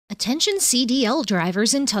Attention CDL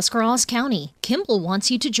drivers in Tuscarawas County. Kimball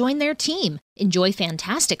wants you to join their team. Enjoy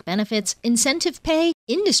fantastic benefits, incentive pay,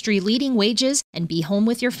 industry-leading wages, and be home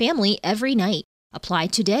with your family every night. Apply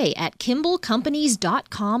today at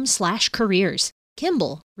kimballcompanies.com/careers.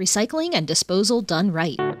 Kimball, recycling and disposal done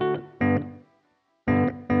right.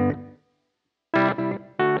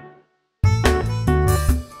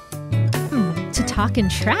 Talkin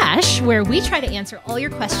Trash, where we try to answer all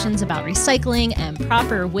your questions about recycling and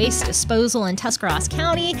proper waste disposal in Tuscarawas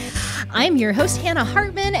County. I'm your host, Hannah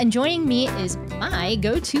Hartman, and joining me is my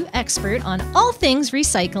go-to expert on all things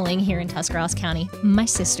recycling here in Tuscarawas County, my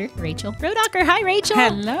sister, Rachel Rodacker. Hi, Rachel.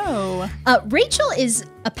 Hello. Rachel is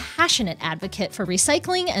a passionate advocate for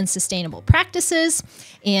recycling and sustainable practices,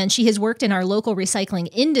 and she has worked in our local recycling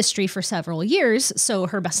industry for several years, so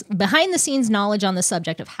her behind-the-scenes knowledge on the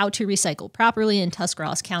subject of how to recycle properly in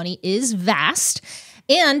Tuscarawas County is vast,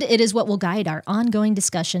 and it is what will guide our ongoing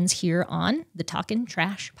discussions here on the Talkin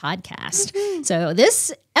Trash podcast. So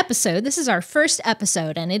this is our first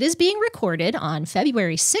episode, and it is being recorded on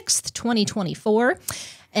February 6th, 2024.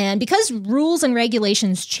 And because rules and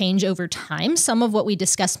regulations change over time, some of what we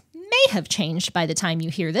discuss may have changed by the time you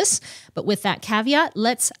hear this. But with that caveat,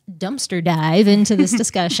 let's dumpster dive into this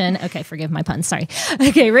discussion. Okay, forgive my puns, sorry.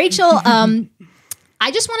 Okay, Rachel, I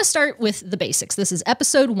just want to start with the basics. This is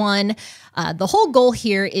episode 1. The whole goal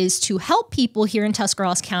here is to help people here in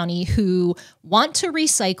Tuscarawas County who want to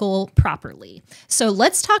recycle properly. So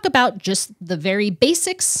let's talk about just the very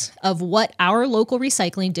basics of what our local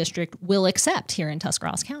recycling district will accept here in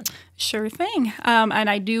Tuscarawas County. Sure thing. And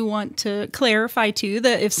I do want to clarify, too,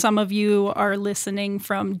 that if some of you are listening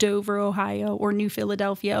from Dover, Ohio, or New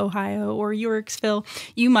Philadelphia, Ohio, or Yorksville,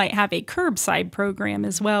 you might have a curbside program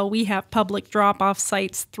as well. We have public drop-off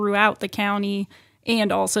sites throughout the county,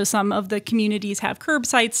 and also some of the communities have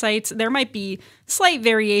curbside sites. There might be slight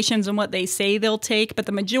variations in what they say they'll take, but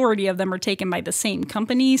the majority of them are taken by the same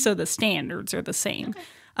company, so the standards are the same. Okay.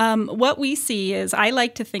 What we see is, I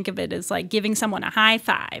like to think of it as like giving someone a high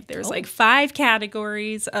five. There's like 5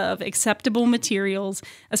 categories of acceptable materials,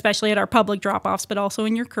 especially at our public drop-offs, but also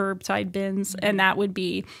in your curbside bins. And that would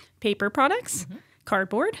be paper products,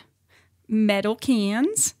 cardboard, metal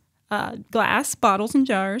cans, glass bottles and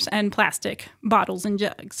jars, and plastic bottles and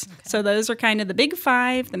jugs. Okay. So those are kind of the big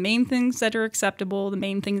 5, the main things that are acceptable, the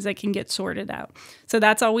main things that can get sorted out. So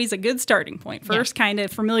that's always a good starting point. First, kind of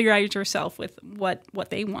familiarize yourself with what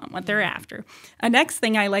they want, what they're after. A next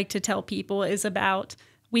thing I like to tell people is about,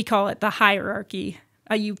 we call it the hierarchy.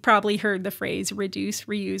 You've probably heard the phrase reduce,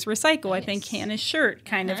 reuse, recycle. Nice. I think Hannah's shirt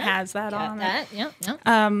kind of has that on it. Yep.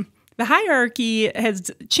 The hierarchy has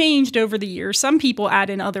changed over the years. Some people add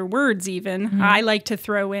in other words even. I like to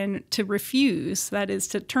throw in to refuse. That is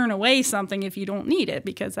to turn away something if you don't need it,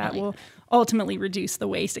 because that will ultimately reduce the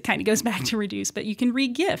waste. It kind of goes back to reduce, but you can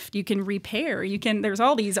re-gift, you can repair, there's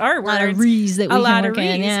all these art words. A lot of re's that we can work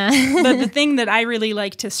in, yeah. But the thing that I really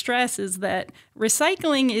like to stress is that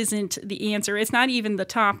recycling isn't the answer. It's not even the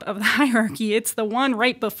top of the hierarchy. It's the one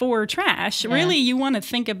right before trash. Yeah. Really, you want to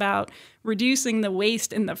think about reducing the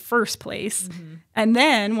waste in the first place. And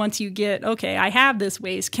then once you get, okay, I have this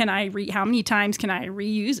waste, how many times can I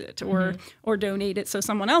reuse it or donate it so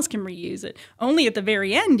someone else can reuse it? Only at the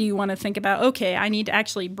very end do you want to think about, okay, I need to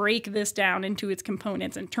actually break this down into its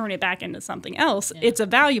components and turn it back into something else. Yeah. It's a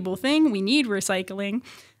valuable thing. We need recycling.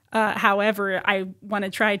 However, I want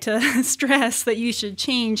to try to stress that you should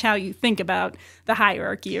change how you think about the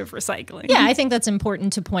hierarchy of recycling. Yeah, I think that's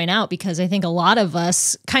important to point out, because I think a lot of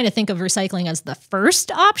us kind of think of recycling as the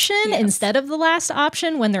first option instead of the last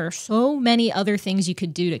option, when there are so many other things you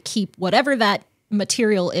could do to keep whatever that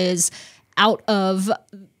material is out of,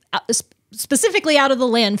 specifically out of the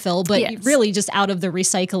landfill, but really just out of the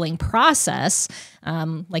recycling process.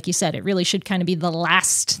 Like you said, it really should kind of be the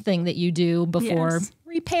last thing that you do before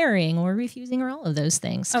repairing or refusing or all of those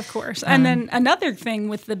things. Of course. And then another thing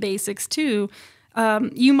with the basics too,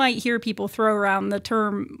 you might hear people throw around the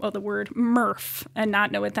word MRF and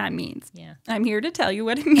not know what that means. Yeah. I'm here to tell you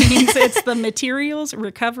what it means. It's the Materials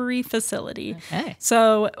Recovery Facility. Okay.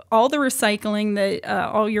 So all the recycling that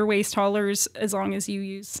all your waste haulers, as long as you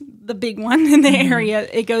use the big one in the area,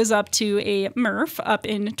 it goes up to a MRF up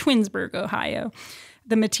in Twinsburg, Ohio.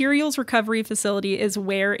 The Materials Recovery Facility is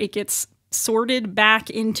where it gets sorted back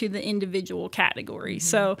into the individual category.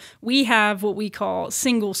 So we have what we call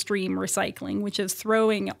single stream recycling, which is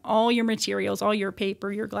throwing all your materials, all your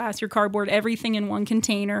paper, your glass, your cardboard, everything in one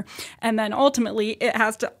container. And then ultimately it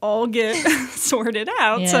has to all get sorted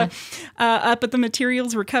out. So up at the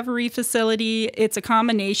Materials Recovery Facility, it's a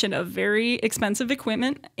combination of very expensive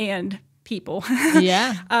equipment and people.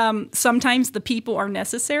 Yeah. Sometimes the people are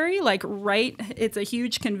necessary, it's a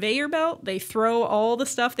huge conveyor belt. They throw all the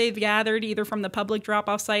stuff they've gathered either from the public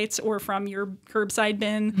drop-off sites or from your curbside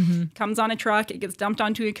bin, comes on a truck, it gets dumped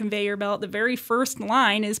onto a conveyor belt. The very first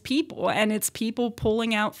line is people, and it's people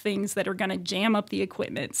pulling out things that are going to jam up the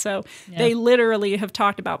equipment. So they literally have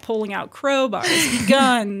talked about pulling out crowbars,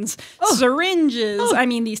 guns, syringes. I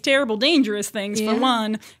mean, these terrible, dangerous things for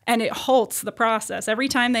one, and it halts the process. Every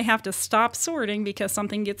time they have to stop sorting because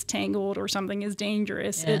something gets tangled or something is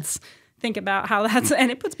dangerous, think about how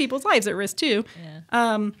and it puts people's lives at risk too.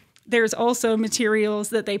 There's also materials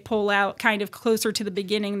that they pull out kind of closer to the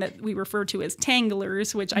beginning that we refer to as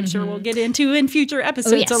tanglers, which I'm sure we'll get into in future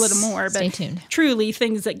episodes a little more. Stay but tuned. Truly,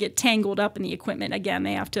 things that get tangled up in the equipment, again,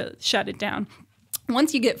 they have to shut it down.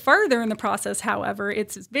 Once you get further in the process, however,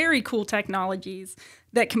 it's very cool technologies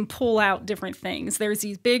that can pull out different things. There's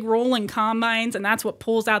these big rolling combines, and that's what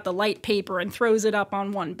pulls out the light paper and throws it up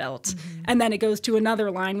on one belt. And then it goes to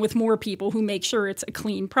another line with more people who make sure it's a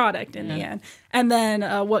clean product in the end. And then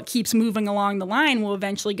what keeps moving along the line will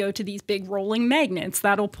eventually go to these big rolling magnets.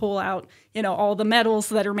 That'll pull out, all the metals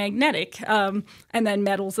that are magnetic. And then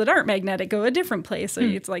metals that aren't magnetic go a different place. So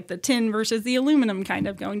it's like the tin versus the aluminum kind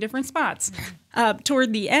of going different spots.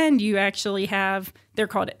 Toward the end, you actually have, they're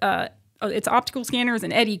called it's optical scanners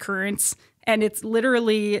and eddy currents, and it's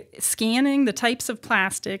literally scanning the types of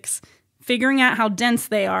plastics, figuring out how dense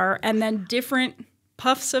they are, and then different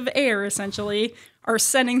puffs of air, essentially, are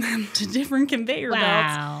sending them to different conveyor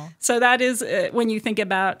belts. So that is when you think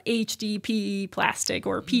about HDPE plastic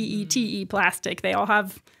or PETE plastic, they all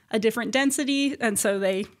have a different density, and so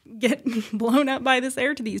they get blown up by this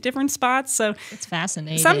air to these different spots. So it's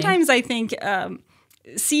fascinating. Sometimes I think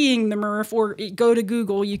seeing the MRF, or go to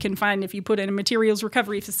Google, you can find, if you put in a materials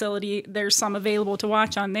recovery facility, there's some available to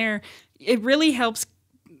watch on there. It really helps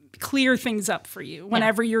clear things up for you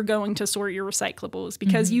whenever you're going to sort your recyclables,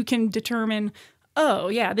 because you can determine, oh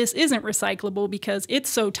yeah, this isn't recyclable because it's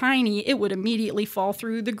so tiny it would immediately fall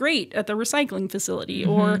through the grate at the recycling facility.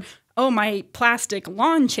 Or, oh, my plastic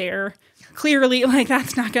lawn chair, clearly,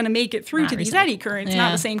 that's not going to make it through to these eddy currents.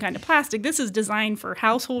 Not the same kind of plastic. This is designed for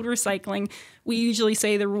household recycling. We usually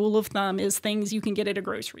say the rule of thumb is things you can get at a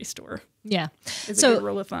grocery store. Yeah. It's a good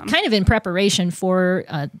rule of thumb. Kind of in preparation for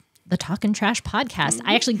the Talkin Trash podcast,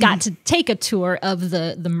 I actually got to take a tour of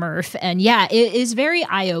the MRF, and it is very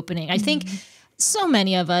eye-opening. I think so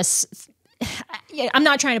many of us, I'm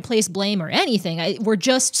not trying to place blame or anything. We're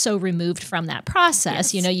just so removed from that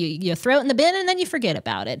process. You throw it in the bin and then you forget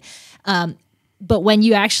about it. But when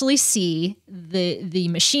you actually see the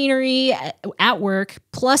machinery at work,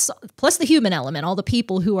 plus the human element, all the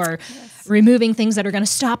people who are removing things that are going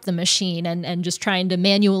to stop the machine and just trying to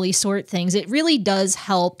manually sort things, it really does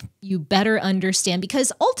help you better understand,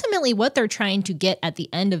 because ultimately what they're trying to get at the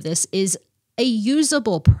end of this is a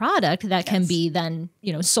usable product that can be then,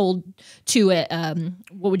 sold to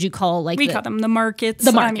what would you call, we call them the markets.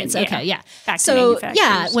 The markets, So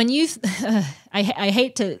when you, I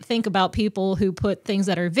hate to think about people who put things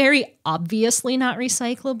that are very obviously not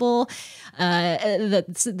recyclable,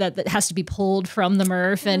 that has to be pulled from the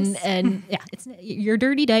MRF, and your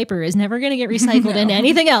dirty diaper is never going to get recycled into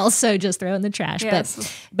anything else, so just throw it in the trash.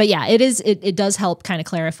 But it does help kind of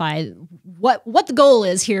clarify what the goal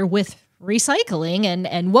is here with recycling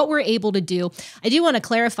and what we're able to do. I do want to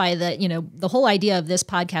clarify that, the whole idea of this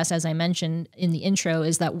podcast, as I mentioned in the intro,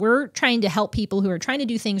 is that we're trying to help people who are trying to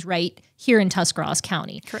do things right here in Tuscarawas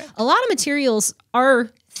County. Correct. A lot of materials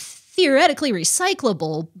are theoretically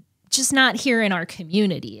recyclable, just not here in our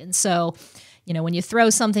community. And so, when you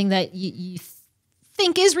throw something that you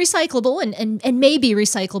think is recyclable and may be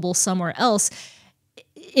recyclable somewhere else,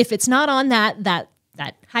 if it's not on that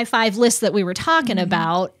high five list that we were talking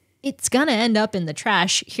about, it's going to end up in the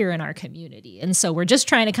trash here in our community. And so we're just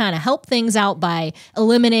trying to kind of help things out by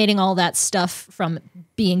eliminating all that stuff from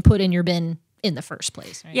being put in your bin in the first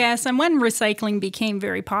place. Right? Yes, and when recycling became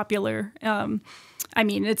very popular,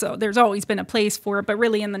 there's always been a place for it, but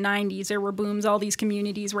really in the 90s, there were booms. All these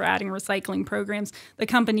communities were adding recycling programs. The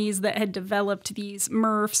companies that had developed these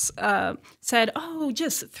MRFs said, oh,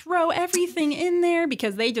 just throw everything in there,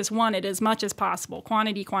 because they just wanted as much as possible.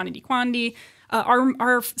 Quantity.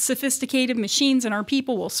 Our sophisticated machines and our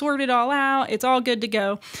people will sort it all out. It's all good to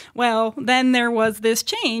go. Well, then there was this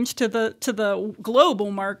change to the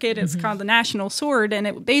global market. It's called the national sort, and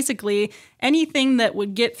it basically anything that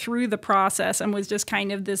would get through the process and was just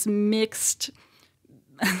kind of this mixed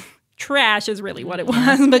trash is really what it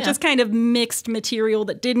was, but just kind of mixed material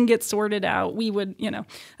that didn't get sorted out. We would,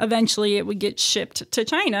 eventually it would get shipped to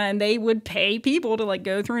China and they would pay people to like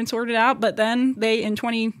go through and sort it out. But then in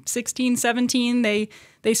 2016, 17,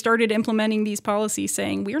 they started implementing these policies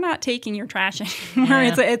saying, we're not taking your trash anymore.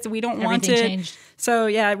 Yeah. We don't want it. Changed. So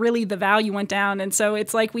yeah, really the value went down. And so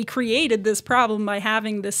it's like we created this problem by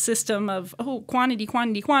having this system of,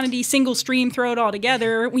 quantity, single stream, throw it all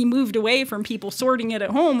together. We moved away from people sorting it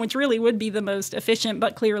at home, which really would be the most efficient,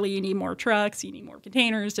 but clearly you need more trucks, you need more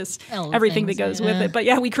containers, just everything that goes with it. But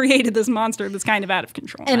yeah, we created this monster that's kind of out of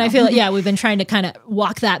control. And now. I feel like, we've been trying to kind of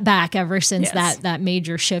walk that back ever since that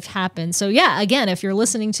major shift happened. So yeah, again, if you're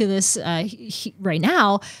listening to this right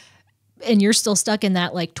now, and you're still stuck in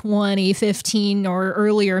that like 2015 or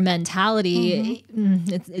earlier mentality,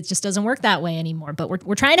 it just doesn't work that way anymore. But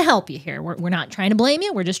we're trying to help you here. We're not trying to blame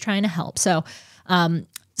you. We're just trying to help. So,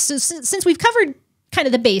 since we've covered kind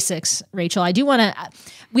of the basics, Rachel, I do want to,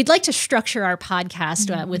 we'd like to structure our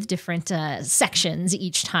podcast with different sections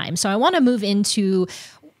each time. So I want to move into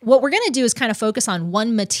what we're going to do is kind of focus on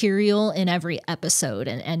one material in every episode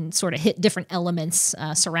and sort of hit different elements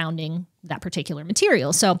surrounding that particular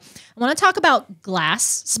material. So I want to talk about glass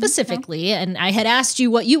specifically. And I had asked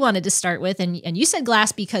you what you wanted to start with. And you said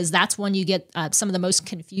glass because that's one you get some of the most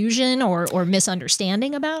confusion or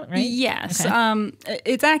misunderstanding about, right? Yes. Okay.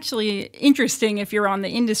 It's actually interesting if you're on the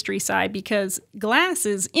industry side because glass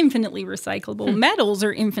is infinitely recyclable. Metals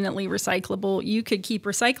are infinitely recyclable. You could keep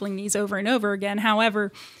recycling these over and over again.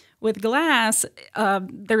 However, with glass,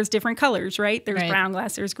 there's different colors, right? There's brown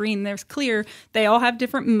glass, there's green, there's clear. They all have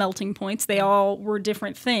different melting points. They all were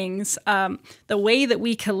different things. The way that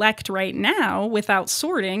we collect right now, without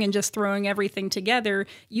sorting and just throwing everything together,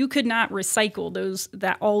 you could not recycle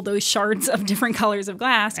all those shards of different colors of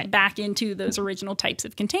glass back into those original types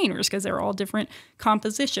of containers because they're all different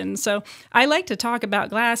compositions. So I like to talk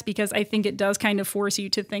about glass because I think it does kind of force you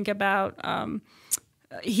to think about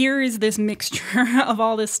here is this mixture of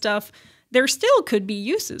all this stuff. There still could be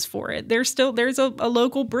uses for it. There's a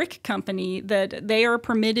local brick company that they are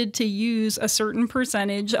permitted to use a certain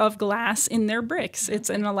percentage of glass in their bricks. It's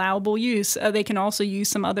an allowable use. They can also use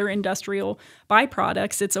some other industrial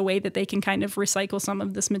byproducts. It's a way that they can kind of recycle some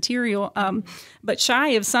of this material. But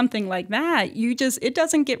shy of something like that, it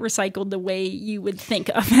doesn't get recycled the way you would think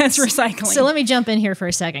of as recycling. So let me jump in here for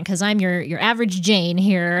a second because I'm your average Jane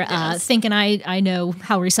here, thinking I know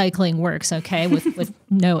how recycling works, okay, with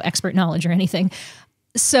no expert knowledge or anything.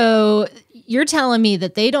 So you're telling me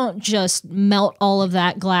that they don't just melt all of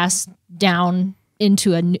that glass down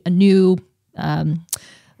into a new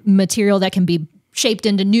material that can be shaped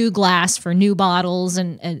into new glass for new bottles,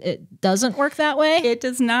 and it doesn't work that way? It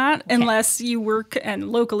does not, unless you work,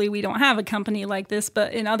 and locally we don't have a company like this,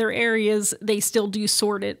 but in other areas they still do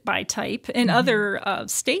sort it by type. In other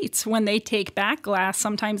states, when they take back glass,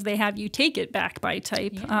 sometimes they have you take it back by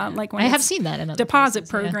type. Like when I have seen that in other deposit places,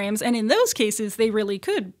 programs, and in those cases they really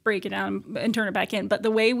could break it down and turn it back in. But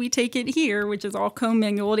the way we take it here, which is all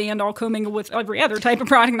commingled and all commingled with every other type of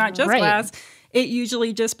product, not just glass, it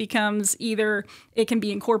usually just becomes either it can be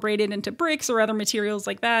incorporated into bricks or other materials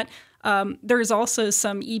like that. There's also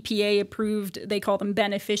some EPA approved, they call them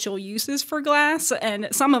beneficial uses for glass. And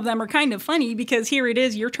some of them are kind of funny because here it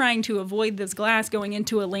is, you're trying to avoid this glass going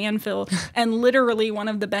into a landfill. And literally one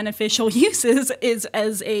of the beneficial uses is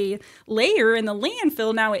as a layer in the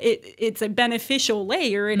landfill. Now it's a beneficial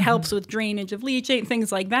layer. It helps with drainage of leachate,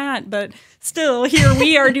 things like that. But still, here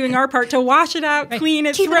we are doing our part to wash it out, clean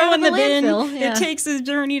it, throw in the bin. It takes its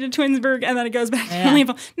journey to Twinsburg and then it goes back to the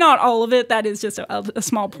landfill. Not all of it. That is just a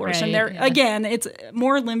small portion. There again, it's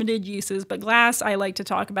more limited uses, but glass I like to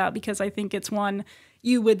talk about because I think it's one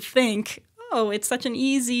you would think, oh, it's such an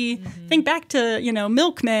easy think back to,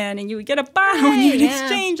 Milkman, and you would get a bottle and you'd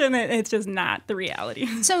exchange, and it's just not the reality.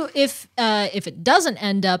 So if it doesn't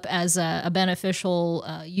end up as a beneficial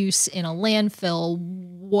use in a landfill,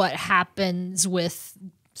 what happens with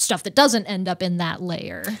stuff that doesn't end up in that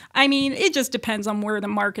layer? I mean, it just depends on where the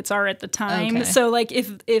markets are at the time. Okay. So like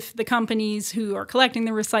if the companies who are collecting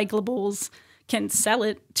the recyclables can sell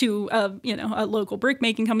it to a local brick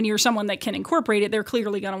making company or someone that can incorporate it, they're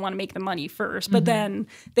clearly going to want to make the money first. But then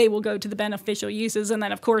they will go to the beneficial uses. And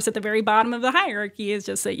then, of course, at the very bottom of the hierarchy is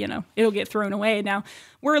just that, it'll get thrown away. Now,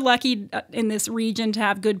 we're lucky in this region to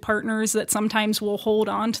have good partners that sometimes will hold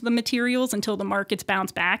on to the materials until the markets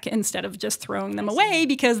bounce back instead of just throwing them away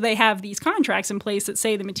because they have these contracts in place that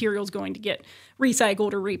say the material is going to get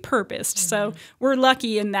recycled or repurposed. So we're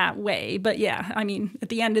lucky in that way. But yeah, I mean, at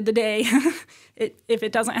the end of the day, if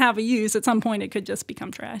it doesn't have a use, at some point it could just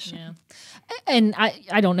become trash. Yeah. And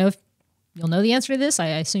I don't know if you'll know the answer to this. I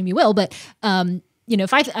assume you will, but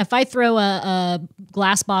if I throw a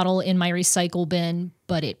glass bottle in my recycle bin,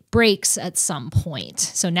 but it breaks at some point,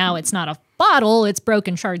 so now it's not a bottle, it's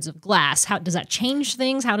broken shards of glass. How does that change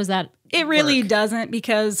things? How does that It really doesn't,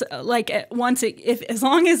 because as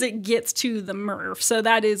long as it gets to the MRF, so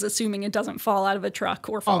that is assuming it doesn't fall out of a truck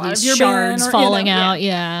or fall out of your shards bin or, falling out.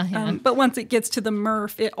 Yeah. But once it gets to the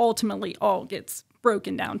MRF, it ultimately all gets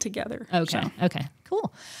broken down together. Okay. So. Okay.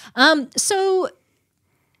 Cool. So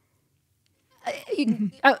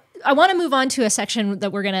I want to move on to a section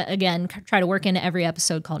that we're going to, again, try to work into every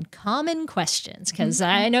episode called Common Questions, because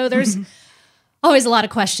I know there's always a lot of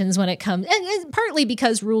questions when it comes, and partly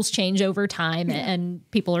because rules change over time and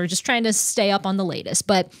people are just trying to stay up on the latest.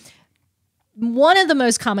 But one of the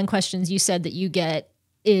most common questions you said that you get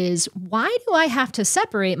is, why do I have to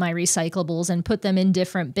separate my recyclables and put them in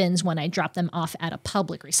different bins when I drop them off at a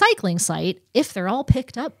public recycling site if they're all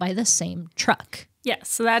picked up by the same truck? Yes,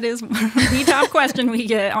 so that is the top question we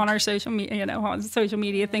get on our social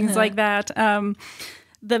media, things like that.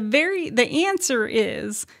 The answer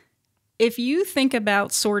is, if you think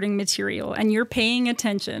about sorting material and you're paying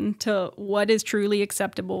attention to what is truly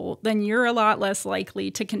acceptable, then you're a lot less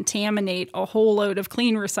likely to contaminate a whole load of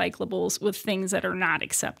clean recyclables with things that are not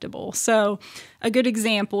acceptable. So a good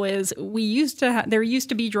example is there used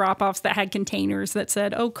to be drop-offs that had containers that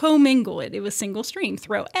said, commingle it. It was single stream,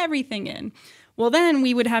 throw everything in. Well, then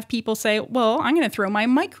we would have people say, well, I'm going to throw my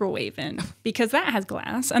microwave in because that has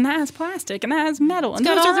glass and that has plastic and that has metal. And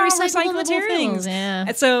those are all recyclable materials. Yeah.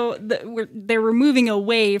 And so they're moving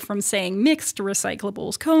away from saying mixed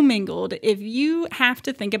recyclables, commingled. If you have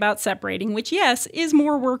to think about separating, which, yes, is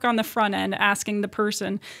more work on the front end, asking the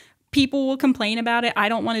person, people will complain about it. I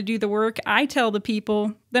don't want to do the work. I tell the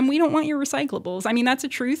people, then we don't want your recyclables. I mean, that's a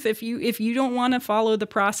truth. If you don't want to follow the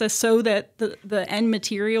process so that the end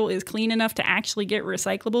material is clean enough to actually get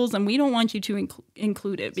recyclables, then we don't want you to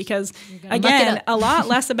include it, because, again, a lot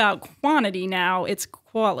less about quantity now. It's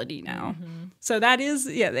quality now. Mm-hmm. So that is,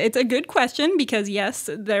 it's a good question, because, yes,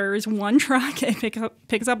 there's one truck. It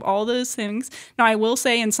picks up all those things. Now, I will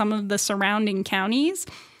say in some of the surrounding counties,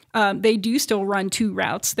 they do still run two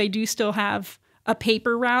routes. They do still have a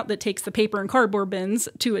paper route that takes the paper and cardboard bins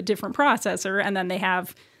to a different processor, and then they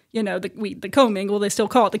have, the commingle. They still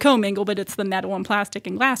call it the commingle, but it's the metal and plastic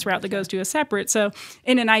and glass route that goes to a separate. So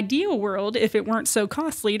in an ideal world, if it weren't so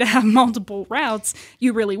costly to have multiple routes,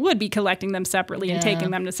 you really would be collecting them separately and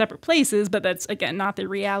taking them to separate places. But that's, again, not the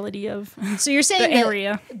reality of so you're saying the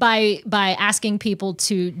area. By asking people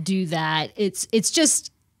to do that, it's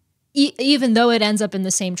just, even though it ends up in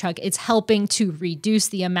the same truck, it's helping to reduce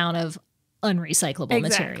the amount of unrecyclable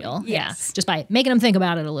material. Yes. Yeah. Just by making them think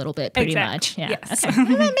about it a little bit, pretty much. Yeah. Yes. Okay.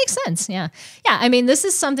 Well, that makes sense. Yeah. Yeah. I mean, this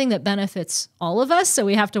is something that benefits all of us. So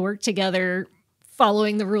we have to work together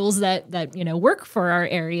following the rules that work for our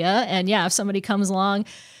area. And if somebody comes along,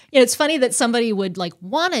 it's funny that somebody would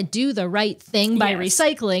want to do the right thing by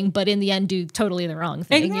recycling, but in the end do totally the wrong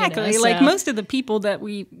thing. Exactly. So. Most of the people that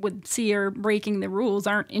we would see are breaking the rules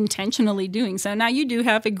aren't intentionally doing so. Now, you do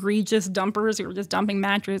have egregious dumpers who are just dumping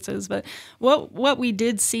mattresses, but what we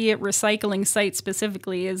did see at recycling sites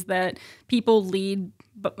specifically is that people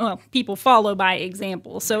people follow by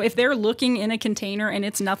example. So if they're looking in a container and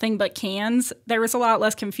it's nothing but cans, there is a lot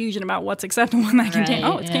less confusion about what's acceptable in that container.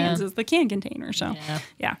 Oh, it's cans. It's the can container. So,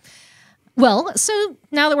 yeah. Well, so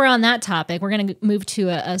now that we're on that topic, we're going to move to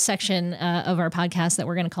a section of our podcast that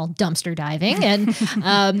we're going to call dumpster diving. And,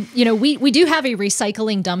 we do have a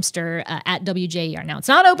recycling dumpster at WJER. Now, it's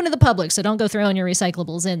not open to the public, so don't go throwing your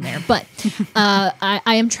recyclables in there. But I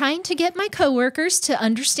am trying to get my coworkers to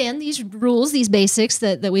understand these rules, these basics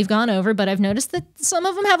that we've gone over. But I've noticed that some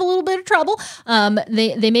of them have a little bit of trouble.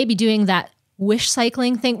 They may be doing that wish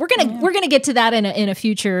cycling thing. We're gonna get to that in a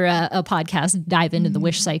future podcast, dive into the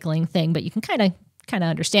wish cycling thing, but you can kind of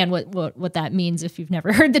understand what that means if you've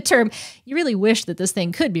never heard the term. You really wish that this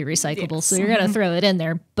thing could be recyclable, so you're gonna throw it in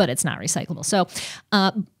there, but it's not recyclable. So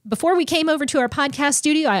before we came over to our podcast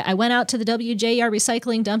studio, I went out to the WJER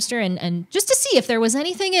recycling dumpster and just to see if there was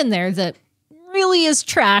anything in there that really is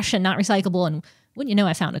trash and not recyclable. And wouldn't you know,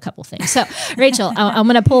 I found a couple things. So, Rachel, I'm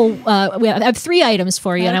going to pull. I have 3 items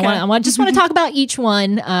for you, and I just want to talk about each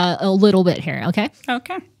one a little bit here. Okay.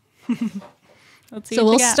 Okay. Let's see. So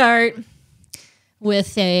we'll start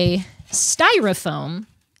with a styrofoam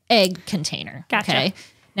egg container. Gotcha. Okay.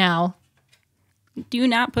 Now, Do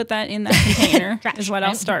not put that in that container, is what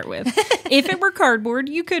I'll start with. If it were cardboard,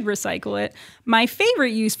 you could recycle it. My favorite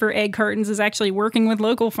use for egg cartons is actually working with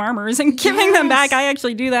local farmers and giving them back. I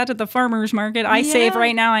actually do that at the farmer's market. I save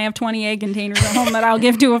right now. I have 20 egg containers at home that I'll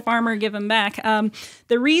give to a farmer, give them back.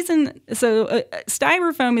 The reason,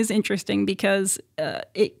 styrofoam is interesting because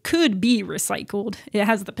it could be recycled. It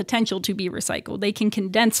has the potential to be recycled. They can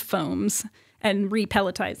condense foams and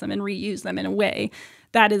repelletize them and reuse them in a way.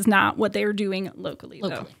 That is not what they're doing locally,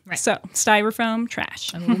 though. Right. So, styrofoam,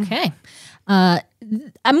 trash. Okay. I'm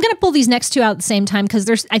going to pull these next two out at the same time because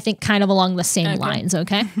they're, I think, kind of along the same lines,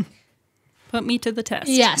 okay? Put me to the test.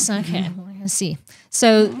 Yes, okay. We're going to see.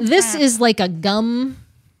 So, this is like a gum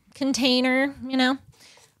container,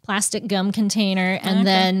 plastic gum container, and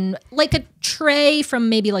then like a tray from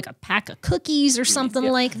maybe like a pack of cookies or something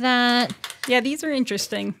like that. Yeah, these are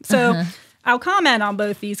interesting. So, I'll comment on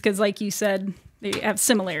both these because, like you said, they have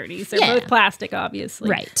similarities. They're both plastic, obviously.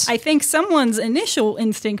 Right. I think someone's initial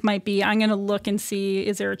instinct might be, I'm going to look and see,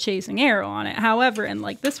 is there a chasing arrow on it? However, and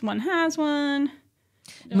like this one has one.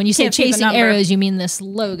 When you say chasing arrows, you mean this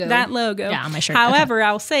logo. That logo. Yeah, on my shirt. However,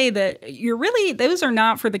 I'll say that those are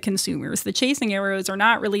not for the consumers. The chasing arrows are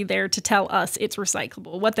not really there to tell us it's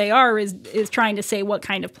recyclable. What they are is trying to say what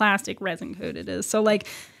kind of plastic resin coat it is. So like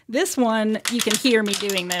this one, you can hear me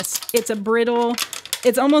doing this. It's a brittle.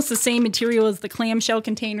 It's almost the same material as the clamshell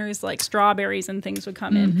containers, like strawberries and things would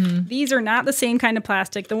come in. These are not the same kind of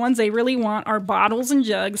plastic. The ones they really want are bottles and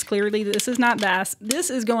jugs. Clearly, this is not that. This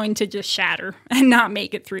is going to just shatter and not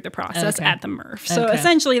make it through the process at the MRF. So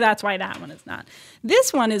essentially, that's why that one is not.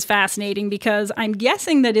 This one is fascinating because I'm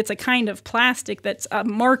guessing that it's a kind of plastic that's a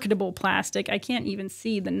marketable plastic. I can't even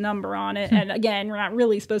see the number on it. And again, we're not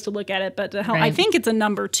really supposed to look at it, but I think it's a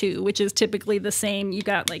number 2, which is typically the same. You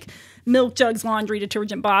got like milk jugs, laundry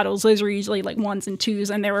detergent bottles. Those are usually like 1s and 2s,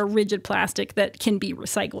 and they're a rigid plastic that can be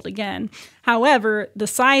recycled again. However, the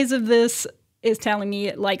size of this is telling me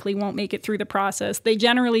it likely won't make it through the process. They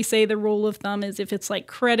generally say the rule of thumb is if it's like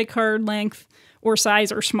credit card length or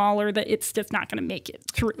size or smaller, that it's just not going to make it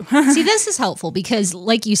through. See, this is helpful because,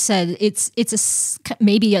 like you said, it's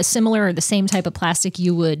maybe a similar or the same type of plastic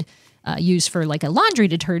you would use for like a laundry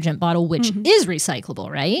detergent bottle, which is recyclable,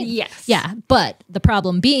 right? Yes. Yeah, but the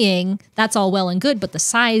problem being that's all well and good, but the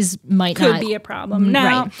size could be a problem.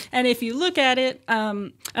 Now, and if you look at it,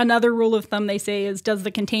 another rule of thumb they say is, does the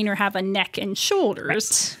container have a neck and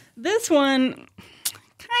shoulders? This one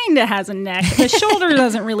kind of has a neck. The shoulder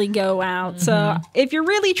doesn't really go out. So if you're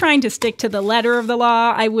really trying to stick to the letter of the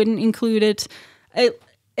law, I wouldn't include it.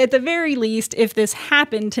 At the very least, if this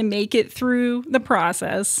happened to make it through the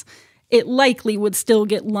process, it likely would still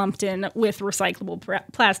get lumped in with recyclable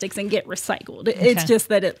plastics and get recycled. It's just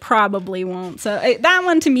that it probably won't. So that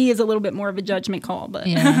one to me is a little bit more of a judgment call. But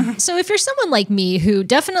So if you're someone like me who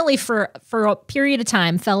definitely for a period of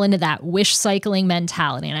time fell into that wish cycling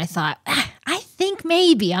mentality, and I thought, I think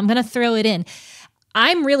maybe I'm going to throw it in.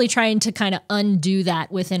 I'm really trying to kind of undo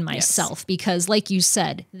that within myself because, like you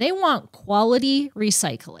said, they want quality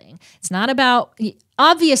recycling. It's not about,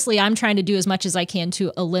 obviously, I'm trying to do as much as I can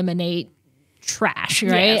to eliminate trash,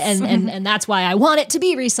 right? Yes. And that's why I want it to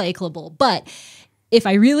be recyclable. But if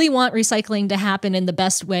I really want recycling to happen in the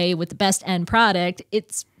best way with the best end product,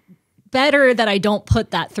 it's better that I don't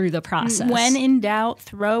put that through the process. When in doubt,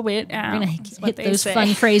 throw it out. We're going to hit those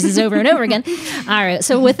fun phrases over and over again. All right.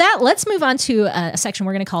 So with that, let's move on to a section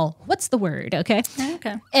we're going to call What's the Word? Okay.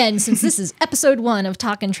 Okay. And since this is episode 1 of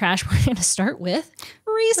Talkin Trash, we're going to start with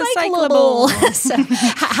recyclable. So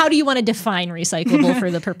how do you want to define recyclable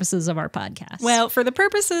for the purposes of our podcast? Well, for the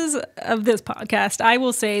purposes of this podcast, I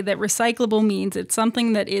will say that recyclable means it's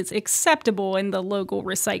something that is acceptable in the local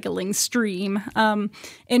recycling stream.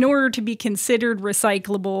 In order to be considered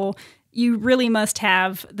recyclable, you really must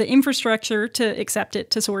have the infrastructure to accept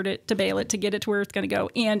it, to sort it, to bale it, to get it to where it's going to go,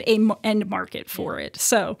 and an end market for it.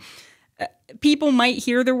 So people might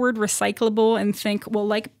hear the word recyclable and think, well,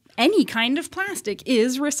 like any kind of plastic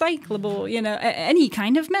is recyclable, any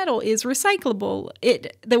kind of metal is recyclable.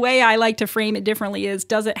 The way I like to frame it differently is,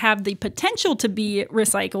 does it have the potential to be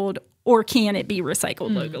recycled, or can it be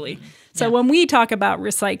recycled locally? So when we talk about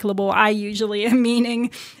recyclable, I usually am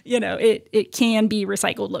meaning, it can be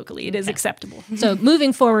recycled locally. It is acceptable. So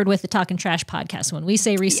moving forward with the Talkin Trash podcast, when we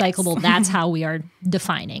say recyclable, that's how we are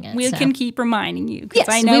defining it. We can keep reminding you because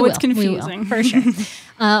I know it's confusing. We will, for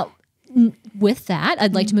sure. with that,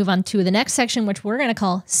 I'd like to move on to the next section, which we're going to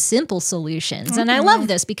call simple solutions. And I love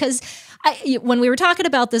this because when we were talking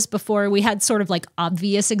about this before, we had sort of like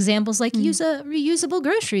obvious examples, like use a reusable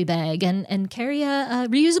grocery bag and carry a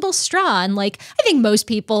reusable straw. And like, I think most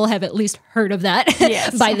people have at least heard of that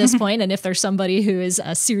by this point. And if there's somebody who is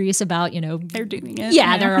serious about, they're doing it.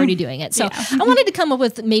 Yeah, they're already doing it. So I wanted to come up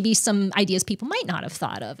with maybe some ideas people might not have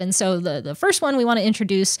thought of. And so the first one we want to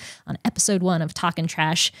introduce on episode 1 of Talkin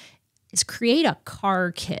Trash is create a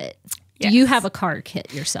car kit. Do you have a car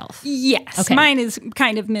kit yourself? Yes. Okay. Mine is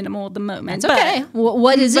kind of minimal at the moment. That's okay.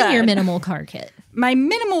 What is in your minimal car kit? My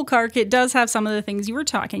minimal car kit does have some of the things you were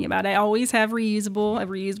talking about. I always have a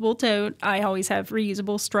reusable tote. I always have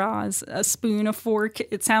reusable straws, a spoon, a fork.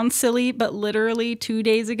 It sounds silly, but literally 2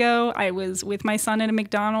 days ago, I was with my son at a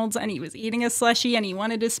McDonald's and he was eating a slushie and he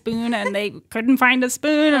wanted a spoon and they couldn't find a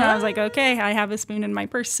spoon. And I was like, okay, I have a spoon in my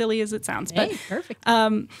purse, silly as it sounds. Hey, perfect.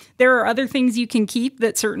 There are other things you can keep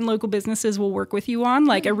that certain local businesses will work with you on,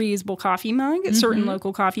 like a reusable coffee mug. Certain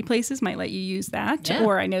local coffee places might let you use that. Yeah.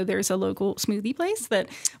 Or I know there's a local smoothie place that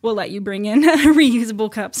will let you bring in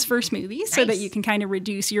reusable cups for smoothies so that you can kind of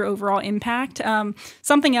reduce your overall impact.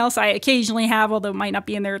 Something else I occasionally have, although it might not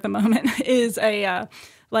be in there at the moment, is a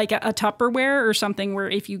Tupperware or something where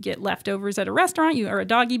if you get leftovers at a restaurant or a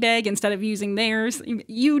doggy bag, instead of using theirs,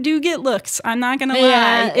 you do get looks. I'm not going to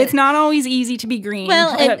lie. It's not always easy to be green,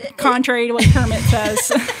 contrary to what Kermit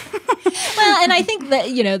says. Well, and I think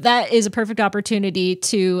that, that is a perfect opportunity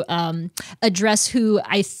to address who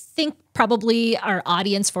I think probably our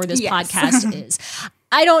audience for this podcast is.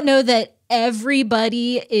 I don't know that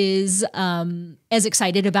everybody is as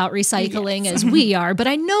excited about recycling as we are, but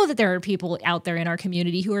I know that there are people out there in our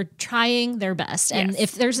community who are trying their best. And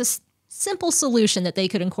if there's a simple solution that they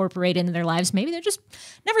could incorporate into their lives, maybe they just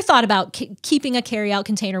never thought about keeping a carry-out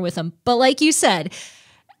container with them. But like you said,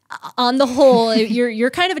 on the whole, you're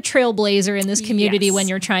kind of a trailblazer in this community when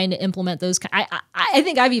you're trying to implement those. I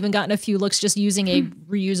think I've even gotten a few looks just using a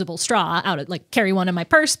reusable straw out of, like, carry one in my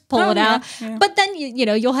purse, pull it out. Yeah. But then,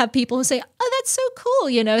 you'll have people who say, oh, that's so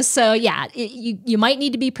cool, So yeah, you might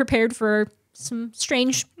need to be prepared for some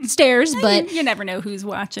strange stares, but you never know who's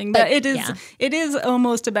watching. But it is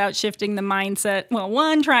almost about shifting the mindset. Well,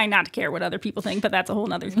 one, trying not to care what other people think, but that's a whole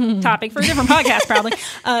nother topic for a different podcast, probably.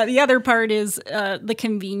 The other part is the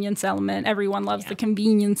convenience element. Everyone loves the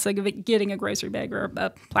convenience of getting a grocery bag or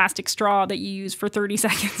a plastic straw that you use for 30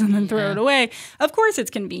 seconds and then throw it away. Of course,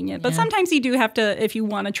 it's convenient, but sometimes you do have to, if you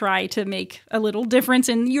want to try to make a little difference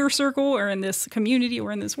in your circle or in this community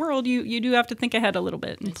or in this world, you do have to think ahead a little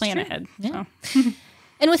bit and plan ahead. Yeah. So.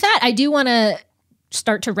 And with that, I do want to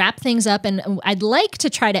start to wrap things up, and I'd like to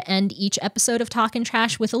try to end each episode of Talkin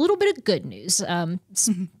Trash with a little bit of good news.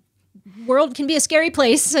 World can be a scary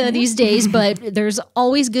place these days, but there's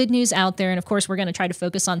always good news out there. And of course, we're going to try to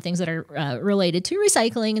focus on things that are related to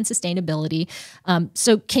recycling and sustainability.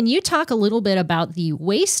 So can you talk a little bit about the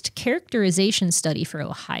Waste Characterization Study for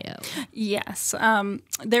Ohio? Yes.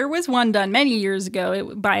 There was one done many years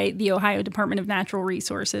ago by the Ohio Department of Natural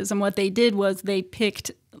Resources. And what they did was they picked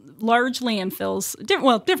large landfills,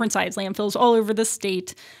 different size landfills all over the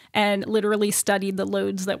state, and literally studied the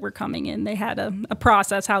loads that were coming in. They had a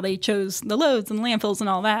process how they chose the loads and landfills and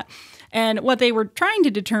all that. And what they were trying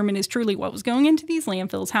to determine is truly what was going into these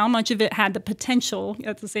landfills, how much of it had the potential,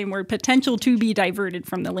 that's the same word, potential to be diverted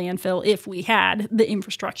from the landfill if we had the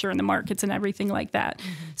infrastructure and the markets and everything like that.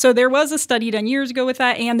 So there was a study done years ago with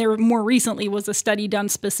that, and there more recently was a study done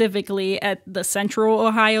specifically at the Central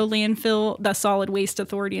Ohio landfill. The Solid Waste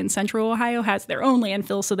Authority in Central Ohio has their own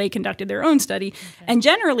landfill, so they conducted their own study. And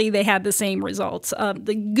generally, they had the same results.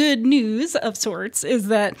 The good news of sorts is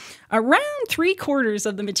that around 3/4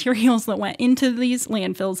 of the materials that went into these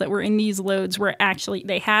landfills that were in these loads were actually,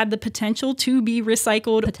 they had the potential to be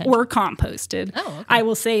recycled or composted. Oh, okay. I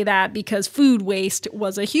will say that because food waste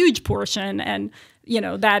was a huge portion, and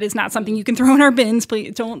that is not something you can throw in our bins.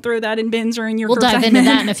 Please don't throw that in bins or in your We'll dive into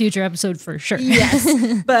that in a future episode for sure.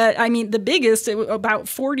 Yes. But I mean, the biggest, about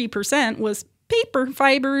 40% was paper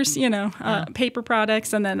fibers, paper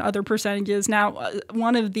products, and then other percentages. Now,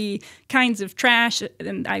 one of the kinds of trash,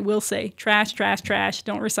 and I will say trash,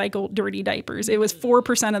 don't recycle dirty diapers. It was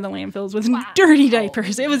 4% of the landfills with dirty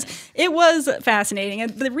diapers. It was fascinating.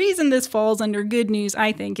 And the reason this falls under good news,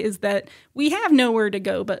 I think, is that we have nowhere to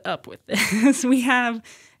go but up with this.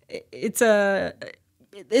 It's a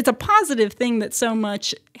positive thing that so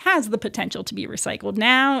much has the potential to be recycled.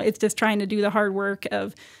 Now it's just trying to do the hard work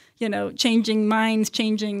of changing minds,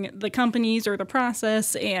 changing the companies or the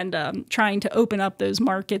process, and trying to open up those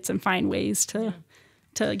markets and find ways to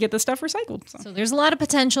to get the stuff recycled. So there's a lot of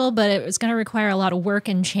potential, but it's going to require a lot of work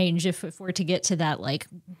and change if we're to get to that like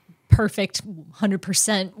perfect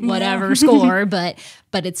 100% whatever score. But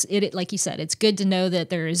it's like you said, it's good to know that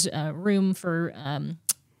there is room for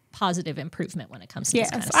positive improvement when it comes to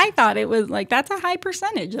this kind of stuff. I thought it was like that's a high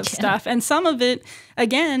percentage of stuff, and some of it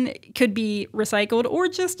again could be recycled or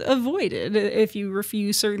just avoided if you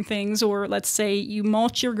refuse certain things, or let's say you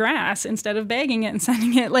mulch your grass instead of bagging it and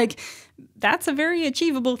sending it. Like that's a very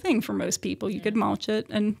achievable thing for most people. You could mulch it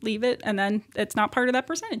and leave it, and then it's not part of that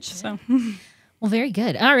percentage. So. Well, very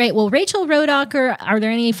good. All right. Well, Rachel Rodacher, are there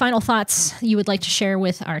any final thoughts you would like to share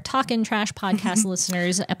with our Talkin Trash podcast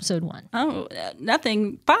listeners, episode 1? Oh,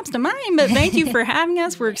 nothing pops to mind, but thank you for having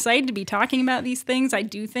us. We're excited to be talking about these things. I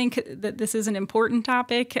do think that this is an important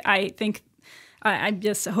topic. I think I'm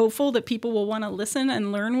just hopeful that people will want to listen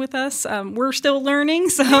and learn with us. We're still learning,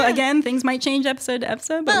 so again, things might change episode to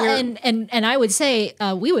episode. But and I would say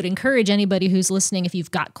we would encourage anybody who's listening, if you've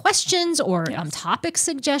got questions or topic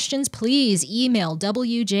suggestions, please email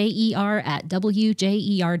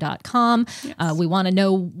WJER@WJER.com. Yes. We want to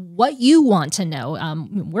know what you want to know.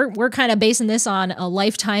 We're kind of basing this on a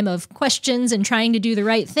lifetime of questions and trying to do the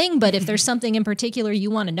right thing, but if there's something in particular you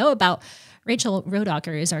want to know about, Rachel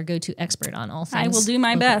Rodacher is our go-to expert on all things. I will do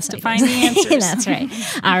my best to find the answers. That's right.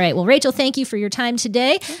 All right. Well, Rachel, thank you for your time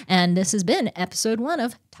today. And this has been episode 1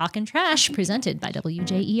 of Talkin Trash, presented by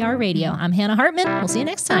WJER Radio. I'm Hannah Hartman. We'll see you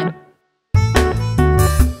next time.